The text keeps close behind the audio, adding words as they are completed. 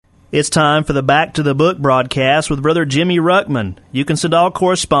It's time for the Back to the Book broadcast with Brother Jimmy Ruckman. You can send all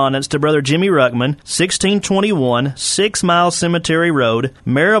correspondence to Brother Jimmy Ruckman, 1621 6 Mile Cemetery Road,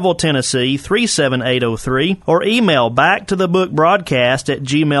 Maryville, Tennessee, 37803, or email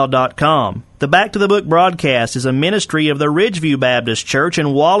backtothebookbroadcast@gmail.com. The Back to the Book broadcast is a ministry of the Ridgeview Baptist Church in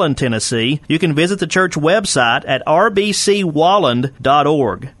Walland, Tennessee. You can visit the church website at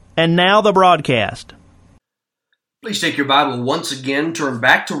rbcwalland.org. And now the broadcast. Please take your Bible once again, turn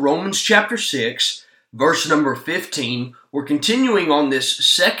back to Romans chapter 6, verse number 15. We're continuing on this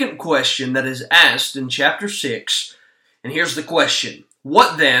second question that is asked in chapter 6. And here's the question.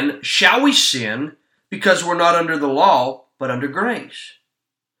 What then? Shall we sin because we're not under the law, but under grace?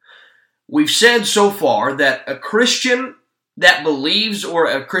 We've said so far that a Christian that believes or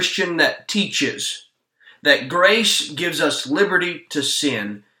a Christian that teaches that grace gives us liberty to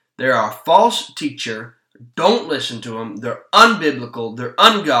sin, they're a false teacher. Don't listen to them. They're unbiblical, they're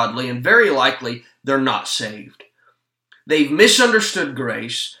ungodly, and very likely they're not saved. They've misunderstood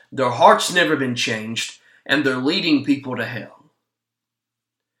grace, their heart's never been changed, and they're leading people to hell.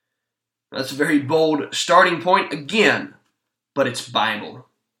 That's a very bold starting point again, but it's Bible.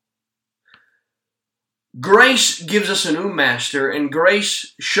 Grace gives us a new master, and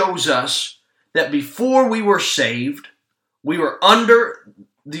grace shows us that before we were saved, we were under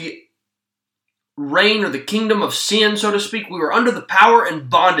the reign or the kingdom of sin, so to speak. We were under the power and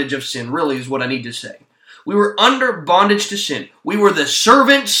bondage of sin, really is what I need to say. We were under bondage to sin. We were the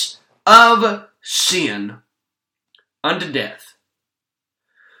servants of sin unto death.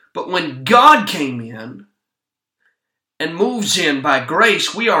 But when God came in and moves in by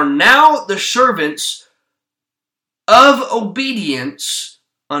grace, we are now the servants of obedience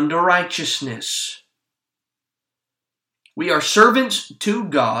unto righteousness. We are servants to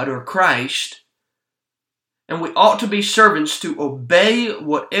God or Christ, and we ought to be servants to obey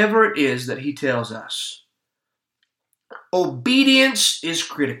whatever it is that He tells us. Obedience is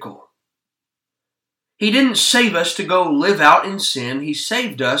critical. He didn't save us to go live out in sin. He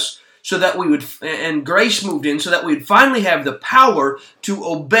saved us so that we would, and grace moved in so that we would finally have the power to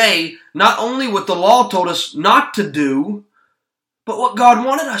obey not only what the law told us not to do, but what God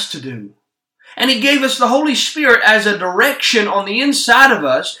wanted us to do. And He gave us the Holy Spirit as a direction on the inside of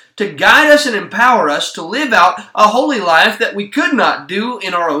us to guide us and empower us to live out a holy life that we could not do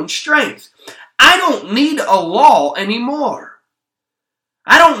in our own strength. I don't need a law anymore.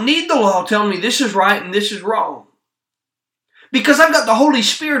 I don't need the law telling me this is right and this is wrong. Because I've got the Holy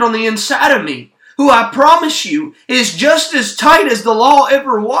Spirit on the inside of me, who I promise you is just as tight as the law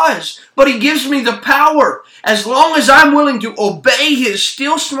ever was. But He gives me the power. As long as I'm willing to obey His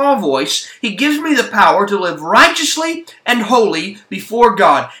still small voice, He gives me the power to live righteously and holy before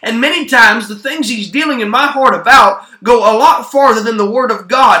God. And many times the things He's dealing in my heart about go a lot farther than the Word of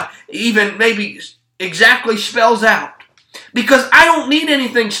God even maybe exactly spells out. Because I don't need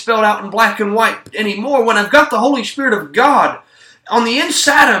anything spelled out in black and white anymore when I've got the Holy Spirit of God on the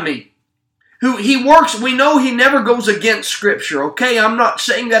inside of me. Who He works, we know He never goes against Scripture, okay? I'm not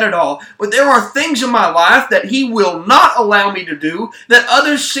saying that at all. But there are things in my life that He will not allow me to do that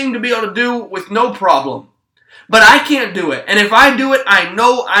others seem to be able to do with no problem. But I can't do it. And if I do it, I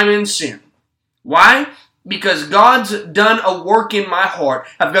know I'm in sin. Why? Because God's done a work in my heart.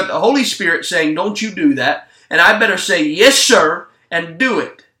 I've got the Holy Spirit saying, don't you do that. And I better say, yes, sir, and do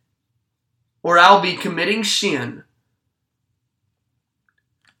it. Or I'll be committing sin.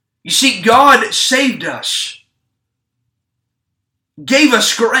 You see, God saved us, gave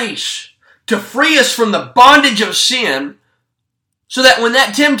us grace to free us from the bondage of sin, so that when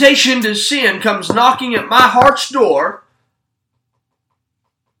that temptation to sin comes knocking at my heart's door,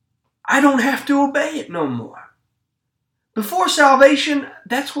 I don't have to obey it no more. Before salvation,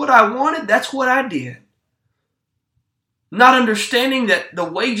 that's what I wanted, that's what I did. Not understanding that the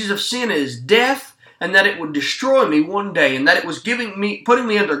wages of sin is death, and that it would destroy me one day, and that it was putting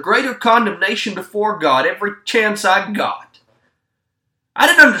me under greater condemnation before God every chance I got. I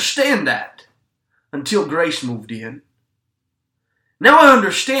didn't understand that until grace moved in. Now I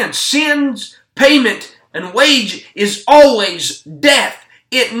understand sin's payment and wage is always death.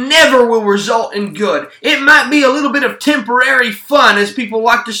 It never will result in good. It might be a little bit of temporary fun, as people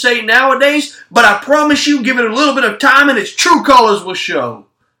like to say nowadays, but I promise you, give it a little bit of time and its true colors will show.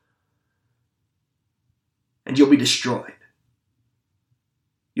 And you'll be destroyed.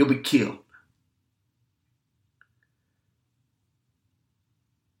 You'll be killed.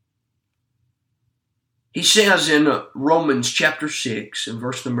 He says in Romans chapter 6 and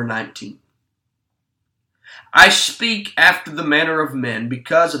verse number 19, I speak after the manner of men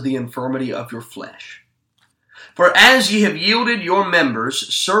because of the infirmity of your flesh. For as ye have yielded your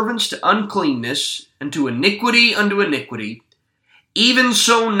members servants to uncleanness, and to iniquity unto iniquity, even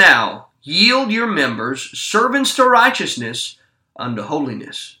so now yield your members servants to righteousness unto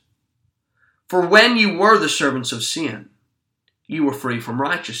holiness. For when you were the servants of sin, you were free from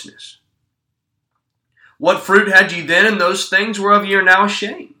righteousness. What fruit had ye then in those things whereof ye are now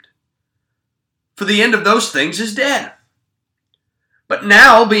ashamed? For the end of those things is death. But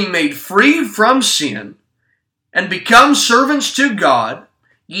now, being made free from sin, and become servants to God,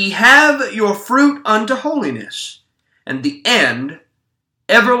 ye have your fruit unto holiness, and the end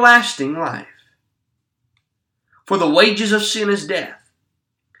everlasting life. For the wages of sin is death,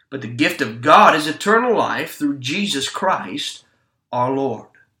 but the gift of God is eternal life through Jesus Christ our Lord.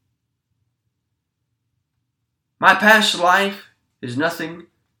 My past life is nothing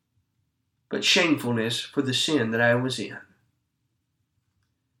but shamefulness for the sin that I was in.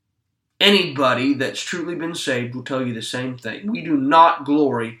 Anybody that's truly been saved will tell you the same thing. We do not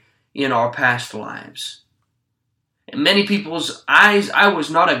glory in our past lives. In many people's eyes, I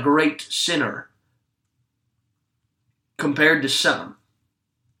was not a great sinner compared to some.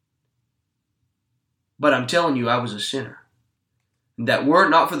 But I'm telling you, I was a sinner. And that were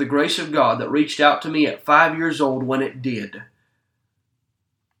it not for the grace of God that reached out to me at 5 years old when it did,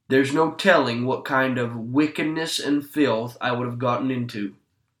 there's no telling what kind of wickedness and filth I would have gotten into.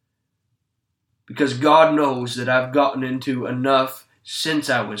 Because God knows that I've gotten into enough since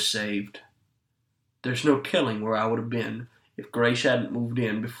I was saved. There's no telling where I would have been if grace hadn't moved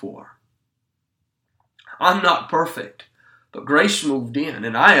in before. I'm not perfect, but grace moved in,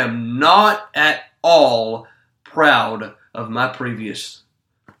 and I am not at all proud of my previous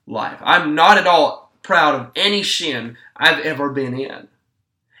life. I'm not at all proud of any sin I've ever been in.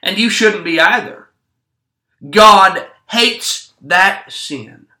 And you shouldn't be either. God hates that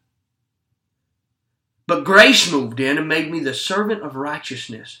sin. But grace moved in and made me the servant of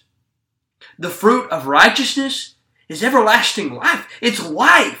righteousness. The fruit of righteousness is everlasting life. It's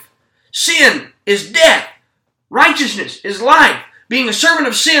life. Sin is death. Righteousness is life. Being a servant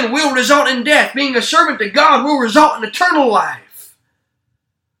of sin will result in death. Being a servant to God will result in eternal life.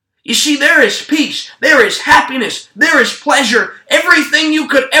 You see, there is peace. There is happiness. There is pleasure. Everything you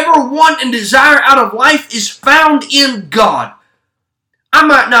could ever want and desire out of life is found in God. I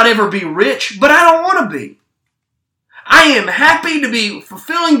might not ever be rich, but I don't want to be. I am happy to be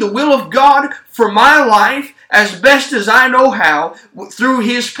fulfilling the will of God for my life as best as I know how through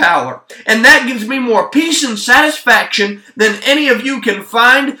His power. And that gives me more peace and satisfaction than any of you can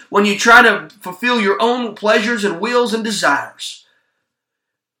find when you try to fulfill your own pleasures and wills and desires.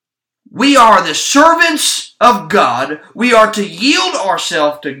 We are the servants of God. We are to yield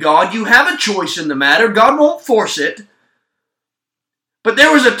ourselves to God. You have a choice in the matter. God won't force it. But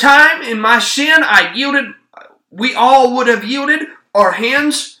there was a time in my sin we all would have yielded our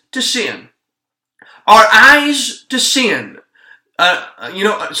hands to sin, our eyes to sin.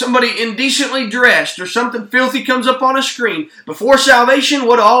 Somebody indecently dressed or something filthy comes up on a screen. Before salvation,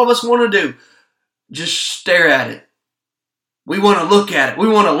 what do all of us want to do? Just stare at it. We want to look at it. We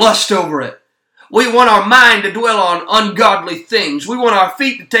want to lust over it. We want our mind to dwell on ungodly things. We want our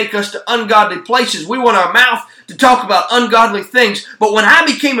feet to take us to ungodly places. We want our mouth to talk about ungodly things. But when I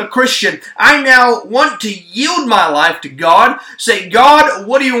became a Christian, I now want to yield my life to God. Say, God,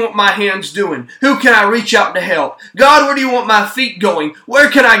 what do you want my hands doing? Who can I reach out to help? God, where do you want my feet going? Where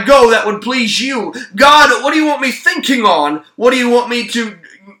can I go that would please you? God, what do you want me thinking on? What do you want me to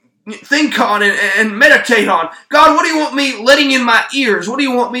think on and meditate on? God, what do you want me letting in my ears? What do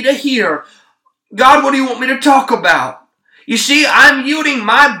you want me to hear? God, what do you want me to talk about? You see, I'm yielding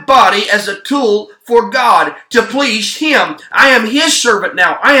my body as a tool for God to please Him. I am His servant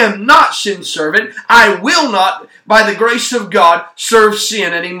now. I am not sin's servant. I will not, by the grace of God, serve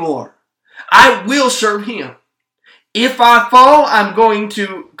sin anymore. I will serve Him. If I fall, I'm going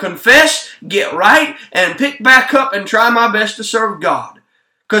to confess, get right, and pick back up and try my best to serve God.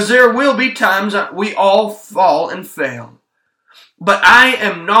 Because there will be times that we all fall and fail. But I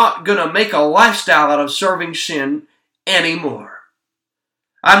am not going to make a lifestyle out of serving sin anymore.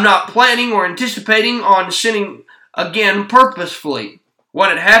 I'm not planning or anticipating on sinning again purposefully.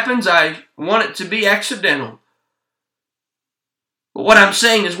 When it happens, I want it to be accidental. But what I'm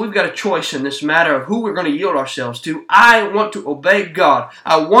saying is we've got a choice in this matter of who we're going to yield ourselves to. I want to obey God.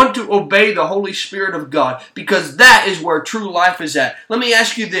 I want to obey the Holy Spirit of God because that is where true life is at. Let me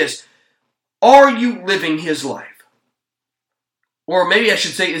ask you this. Are you living His life? Or maybe I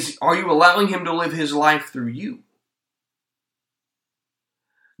should say, are you allowing Him to live His life through you?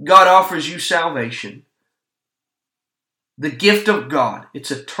 God offers you salvation. The gift of God,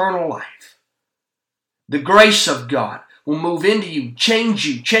 it's eternal life. The grace of God will move into you, change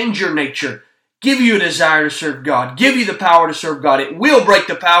your nature, give you a desire to serve God, give you the power to serve God. It will break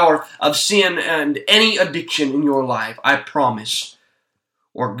the power of sin and any addiction in your life, I promise.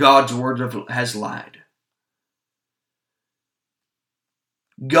 Or God's word has lied.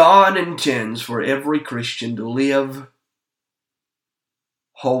 God intends for every Christian to live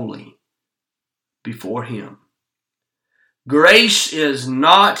holy before Him. Grace is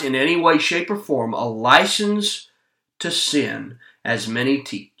not in any way, shape, or form a license to sin, as many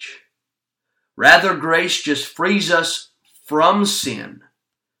teach. Rather, grace just frees us from sin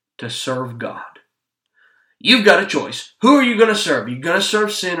to serve God. You've got a choice. Who are you going to serve? Are you going to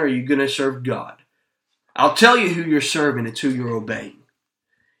serve sin or are you going to serve God? I'll tell you who you're serving. It's who you're obeying.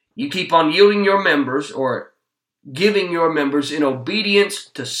 You keep on yielding your members or giving your members in obedience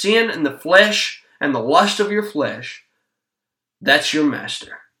to sin and the flesh and the lust of your flesh. That's your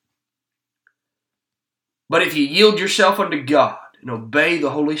master. But if you yield yourself unto God and obey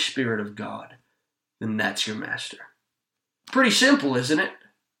the Holy Spirit of God, then that's your master. Pretty simple, isn't it?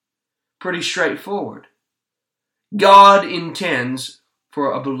 Pretty straightforward. God intends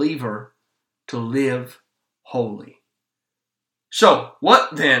for a believer to live holy. So,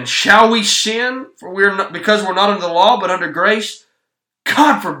 what then? Shall we sin because we're not under the law but under grace?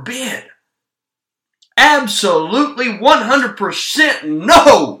 God forbid. Absolutely 100%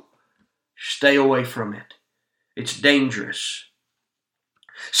 no. Stay away from it. It's dangerous.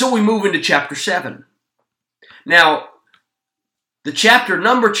 So we move into chapter 7. Now, the chapter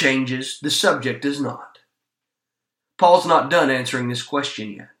number changes, the subject does not. Paul's not done answering this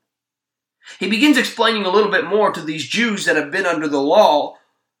question yet. He begins explaining a little bit more to these Jews that have been under the law,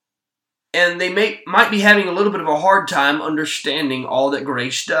 and they might be having a little bit of a hard time understanding all that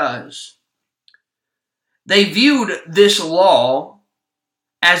grace does. They viewed this law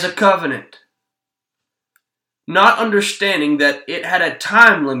as a covenant, not understanding that it had a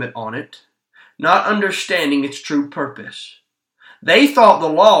time limit on it, not understanding its true purpose. They thought the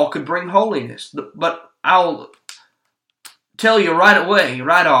law could bring holiness, but I'll tell you right away,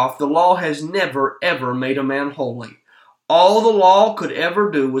 right off, the law has never, ever made a man holy. All the law could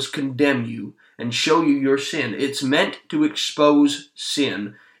ever do was condemn you and show you your sin. It's meant to expose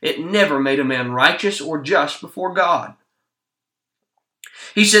sin. It never made a man righteous or just before God.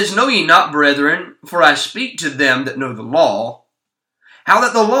 He says, Know ye not, brethren, for I speak to them that know the law, how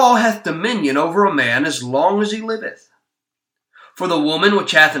that the law hath dominion over a man as long as he liveth. For the woman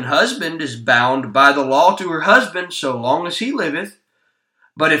which hath an husband is bound by the law to her husband so long as he liveth.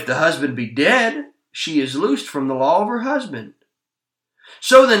 But if the husband be dead, she is loosed from the law of her husband.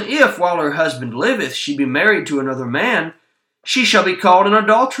 So then if, while her husband liveth, she be married to another man, she shall be called an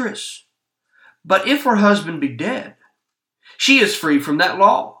adulteress. But if her husband be dead, she is free from that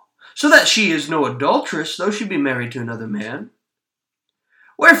law, so that she is no adulteress, though she be married to another man.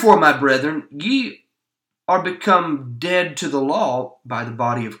 Wherefore, my brethren, ye are become dead to the law by the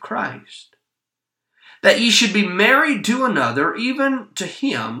body of Christ, that ye should be married to another, even to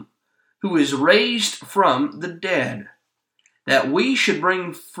him who is raised from the dead, that we should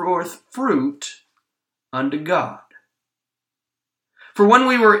bring forth fruit unto God. For when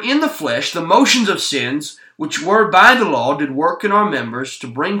we were in the flesh, the motions of sins, which were by the law, did work in our members to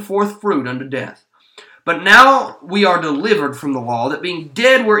bring forth fruit unto death. But now we are delivered from the law, that being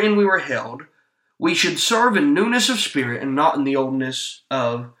dead wherein we were held, we should serve in newness of spirit and not in the oldness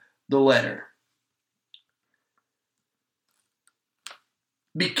of the letter.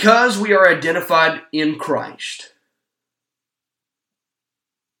 Because we are identified in Christ.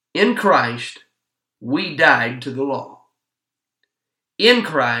 In Christ, we died to the law. In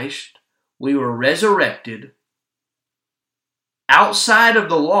Christ, we were resurrected outside of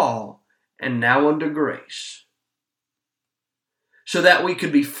the law and now under grace, so that we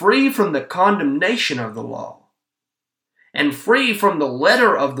could be free from the condemnation of the law and free from the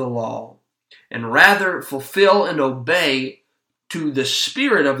letter of the law, and rather fulfill and obey to the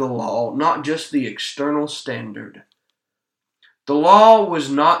spirit of the law, not just the external standard. The law was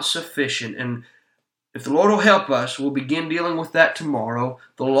not sufficient, and if the Lord will help us, we'll begin dealing with that tomorrow.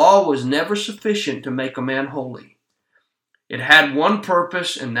 The law was never sufficient to make a man holy. It had one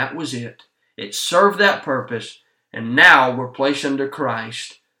purpose, and that was it. It served that purpose, and now we're placed under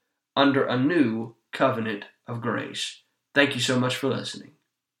Christ, under a new covenant of grace. Thank you so much for listening.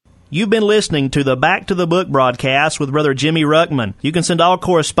 You've been listening to the Back to the Book broadcast with Brother Jimmy Ruckman. You can send all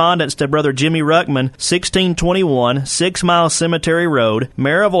correspondence to Brother Jimmy Ruckman, 1621 6 Mile Cemetery Road,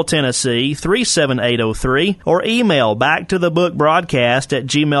 Maryville, Tennessee, 37803, or email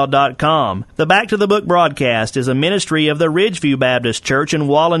backtothebookbroadcast@gmail.com. The Back to the Book broadcast is a ministry of the Ridgeview Baptist Church in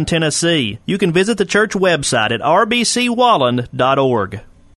Wallen, Tennessee. You can visit the church website at rbcwallen.org.